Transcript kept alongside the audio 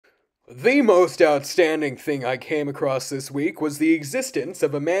The most outstanding thing I came across this week was the existence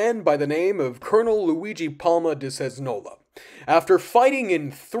of a man by the name of Colonel Luigi Palma di Cesnola. After fighting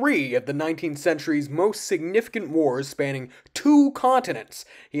in three of the 19th century's most significant wars spanning two continents,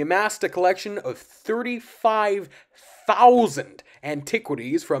 he amassed a collection of 35,000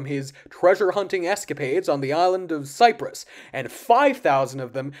 antiquities from his treasure hunting escapades on the island of Cyprus, and 5,000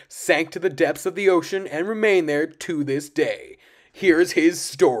 of them sank to the depths of the ocean and remain there to this day. Here's his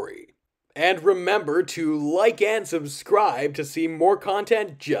story. And remember to like and subscribe to see more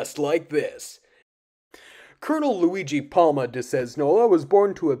content just like this. Colonel Luigi Palma di Cesnola was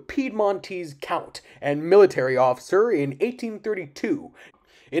born to a Piedmontese count and military officer in 1832.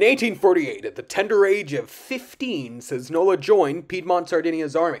 In 1848, at the tender age of 15, Cesnola joined Piedmont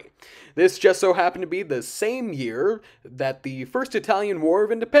Sardinia's army. This just so happened to be the same year that the First Italian War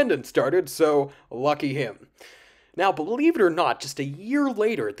of Independence started, so lucky him. Now, believe it or not, just a year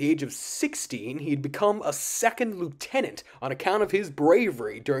later, at the age of 16, he'd become a second lieutenant on account of his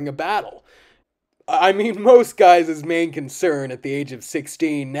bravery during a battle. I mean, most guys' main concern at the age of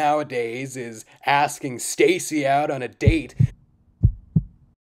 16 nowadays is asking Stacy out on a date.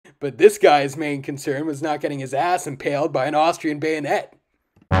 But this guy's main concern was not getting his ass impaled by an Austrian bayonet.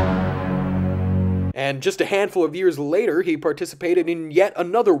 And just a handful of years later, he participated in yet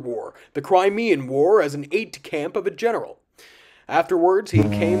another war, the Crimean War, as an aide-de-camp of a general. Afterwards, he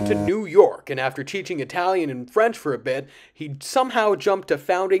came to New York, and after teaching Italian and French for a bit, he somehow jumped to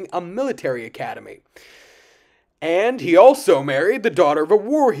founding a military academy. And he also married the daughter of a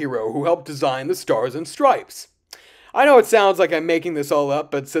war hero who helped design the Stars and Stripes. I know it sounds like I'm making this all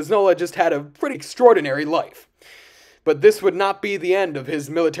up, but Cesnola just had a pretty extraordinary life. But this would not be the end of his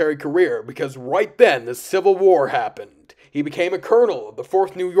military career, because right then the Civil War happened. He became a colonel of the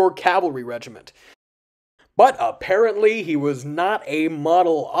 4th New York Cavalry Regiment. But apparently he was not a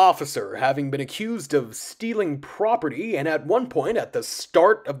model officer, having been accused of stealing property, and at one point, at the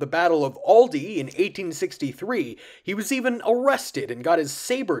start of the Battle of Aldie in 1863, he was even arrested and got his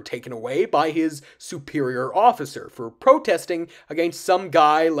saber taken away by his superior officer for protesting against some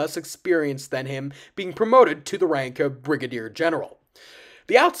guy less experienced than him being promoted to the rank of brigadier general.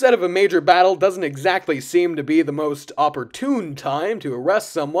 The outset of a major battle doesn't exactly seem to be the most opportune time to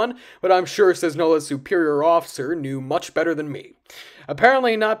arrest someone, but I'm sure Cesnola's superior officer knew much better than me.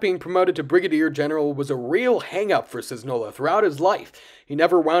 Apparently, not being promoted to brigadier general was a real hang-up for Cesnola throughout his life. He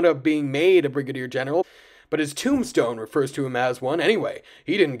never wound up being made a brigadier general, but his tombstone refers to him as one anyway.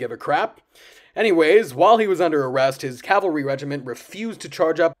 He didn't give a crap. Anyways, while he was under arrest, his cavalry regiment refused to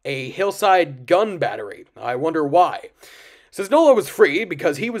charge up a hillside gun battery. I wonder why. Cesnola was free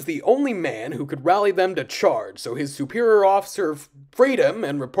because he was the only man who could rally them to charge, so his superior officer freed him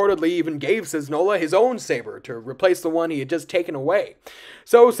and reportedly even gave Cesnola his own saber to replace the one he had just taken away.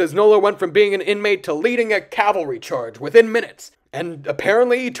 So Cesnola went from being an inmate to leading a cavalry charge within minutes. And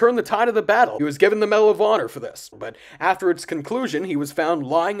apparently he turned the tide of the battle. He was given the Medal of Honor for this. But after its conclusion, he was found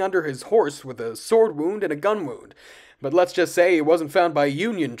lying under his horse with a sword wound and a gun wound. But let's just say he wasn't found by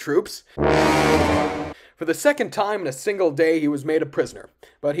Union troops. For the second time in a single day, he was made a prisoner,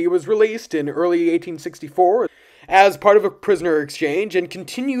 but he was released in early 1864 as part of a prisoner exchange and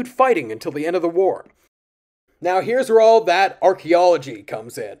continued fighting until the end of the war. Now here's where all that archaeology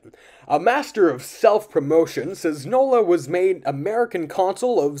comes in. A master of self-promotion, Cesnola was made American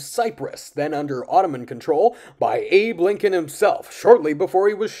consul of Cyprus, then under Ottoman control, by Abe Lincoln himself, shortly before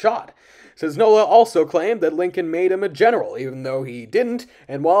he was shot. Cesnola also claimed that Lincoln made him a general, even though he didn't,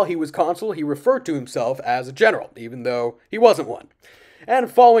 and while he was consul, he referred to himself as a general, even though he wasn't one. And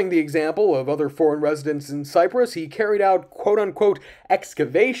following the example of other foreign residents in Cyprus, he carried out quote-unquote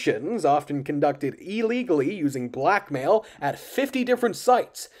excavations, often conducted illegally using blackmail, at 50 different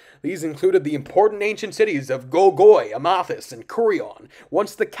sites. These included the important ancient cities of Gogoi, Amassed, and Kurion,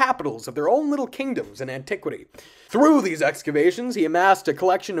 once the capitals of their own little kingdoms in antiquity. Through these excavations, he amassed a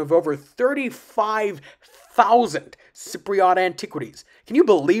collection of over 35,000 Cypriot antiquities. Can you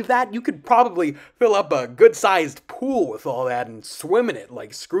believe that? You could probably fill up a good-sized pool with all that and swim in it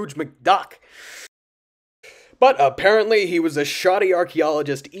like Scrooge McDuck. But apparently he was a shoddy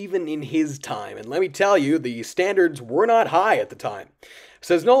archaeologist even in his time, and let me tell you, the standards were not high at the time.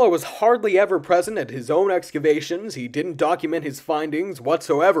 Cesnola was hardly ever present at his own excavations, he didn't document his findings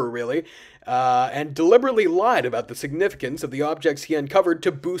whatsoever, really, and deliberately lied about the significance of the objects he uncovered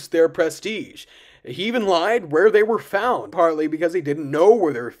to boost their prestige. He even lied where they were found, partly because he didn't know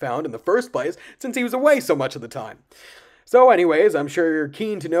where they were found in the first place, since he was away so much of the time. So anyways, I'm sure you're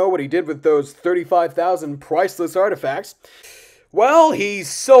keen to know what he did with those 35,000 priceless artifacts. Well, he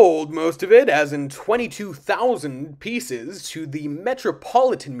sold most of it, as in 22,000 pieces, to the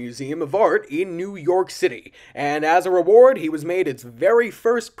Metropolitan Museum of Art in New York City, and as a reward, he was made its very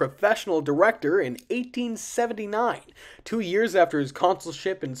first professional director in 1879, 2 years after his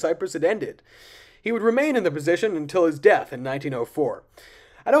consulship in Cyprus had ended. He would remain in the position until his death in 1904.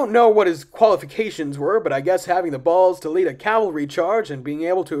 I don't know what his qualifications were, but I guess having the balls to lead a cavalry charge and being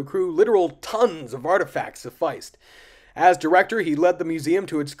able to accrue literal tons of artifacts sufficed. As director, he led the museum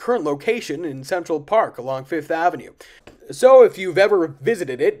to its current location in Central Park along Fifth Avenue. So if you've ever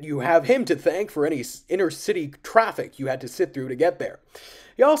visited it, you have him to thank for any inner-city traffic you had to sit through to get there.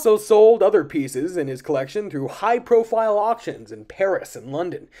 He also sold other pieces in his collection through high-profile auctions in Paris and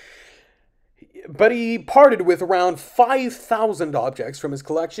London. But he parted with around 5,000 objects from his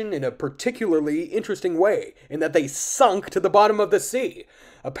collection in a particularly interesting way, in that they sunk to the bottom of the sea.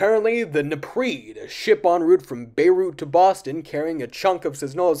 Apparently, the Naprid, a ship en route from Beirut to Boston carrying a chunk of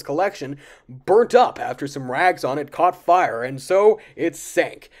Cesnola's collection, burnt up after some rags on it caught fire, and so it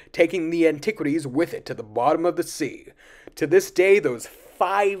sank, taking the antiquities with it to the bottom of the sea. To this day, those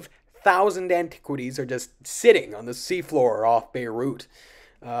 5,000 antiquities are just sitting on the seafloor off Beirut.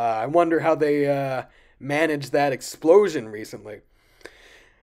 I wonder how they managed that explosion recently.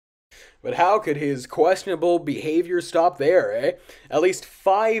 But how could his questionable behavior stop there, eh? At least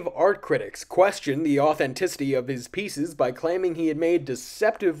 5 art critics questioned the authenticity of his pieces by claiming he had made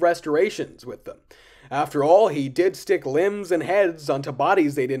deceptive restorations with them. After all, he did stick limbs and heads onto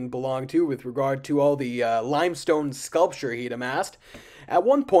bodies they didn't belong to with regard to all the limestone sculpture he'd amassed. At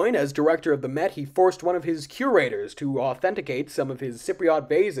one point, as director of the Met, he forced one of his curators to authenticate some of his Cypriot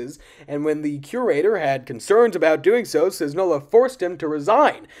vases, and when the curator had concerns about doing so, Cesnola forced him to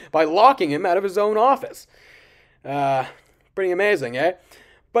resign by locking him out of his own office. Pretty amazing, eh?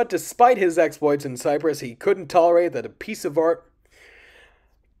 But despite his exploits in Cyprus, he couldn't tolerate that a piece of art...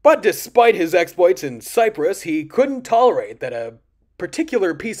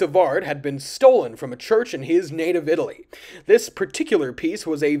 particular piece of art had been stolen from a church in his native Italy. This particular piece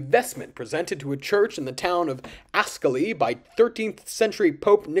was a vestment presented to a church in the town of Ascoli by 13th century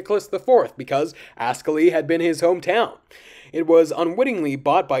Pope Nicholas IV, because Ascoli had been his hometown. It was unwittingly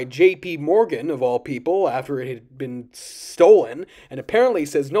bought by J.P. Morgan, of all people, after it had been stolen, and apparently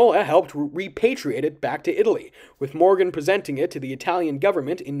Cesnola helped repatriate it back to Italy, with Morgan presenting it to the Italian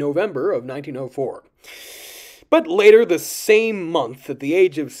government in November of 1904. But later the same month, at the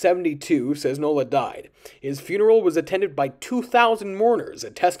age of 72, Cesnola died. His funeral was attended by 2,000 mourners,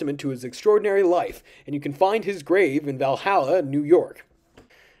 a testament to his extraordinary life, and you can find his grave in Valhalla, New York.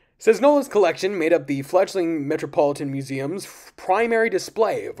 Cesnola's collection made up the fledgling Metropolitan Museum's primary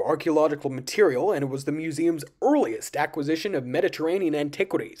display of archaeological material, and it was the museum's earliest acquisition of Mediterranean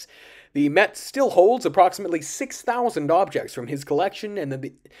antiquities. The Met still holds approximately 6,000 objects from his collection, and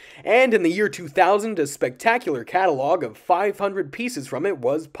in the year 2000, a spectacular catalog of 500 pieces from it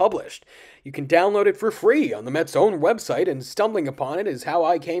was published. You can download it for free on the Met's own website, and stumbling upon it is how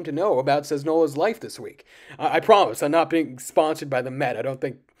I came to know about Cesnola's life this week. I promise, I'm not being sponsored by the Met. I don't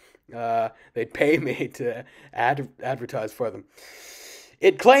think they'd pay me to advertise for them.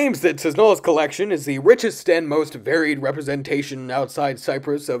 It claims that Cesnola's collection is the richest and most varied representation outside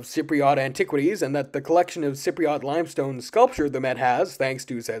Cyprus of Cypriot antiquities, and that the collection of Cypriot limestone sculpture the Met has, thanks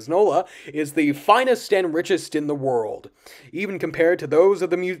to Cesnola, is the finest and richest in the world, even compared to those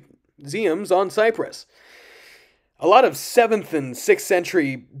of the museums on Cyprus. A lot of 7th and 6th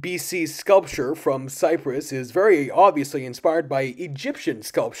century BC sculpture from Cyprus is very obviously inspired by Egyptian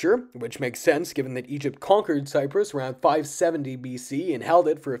sculpture, which makes sense given that Egypt conquered Cyprus around 570 BC and held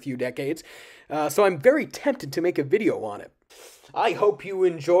it for a few decades, so I'm very tempted to make a video on it. I hope you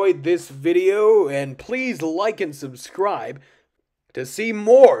enjoyed this video, and please like and subscribe to see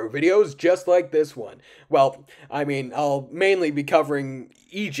more videos just like this one. Well, I mean, I'll mainly be covering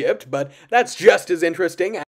Egypt, but that's just as interesting.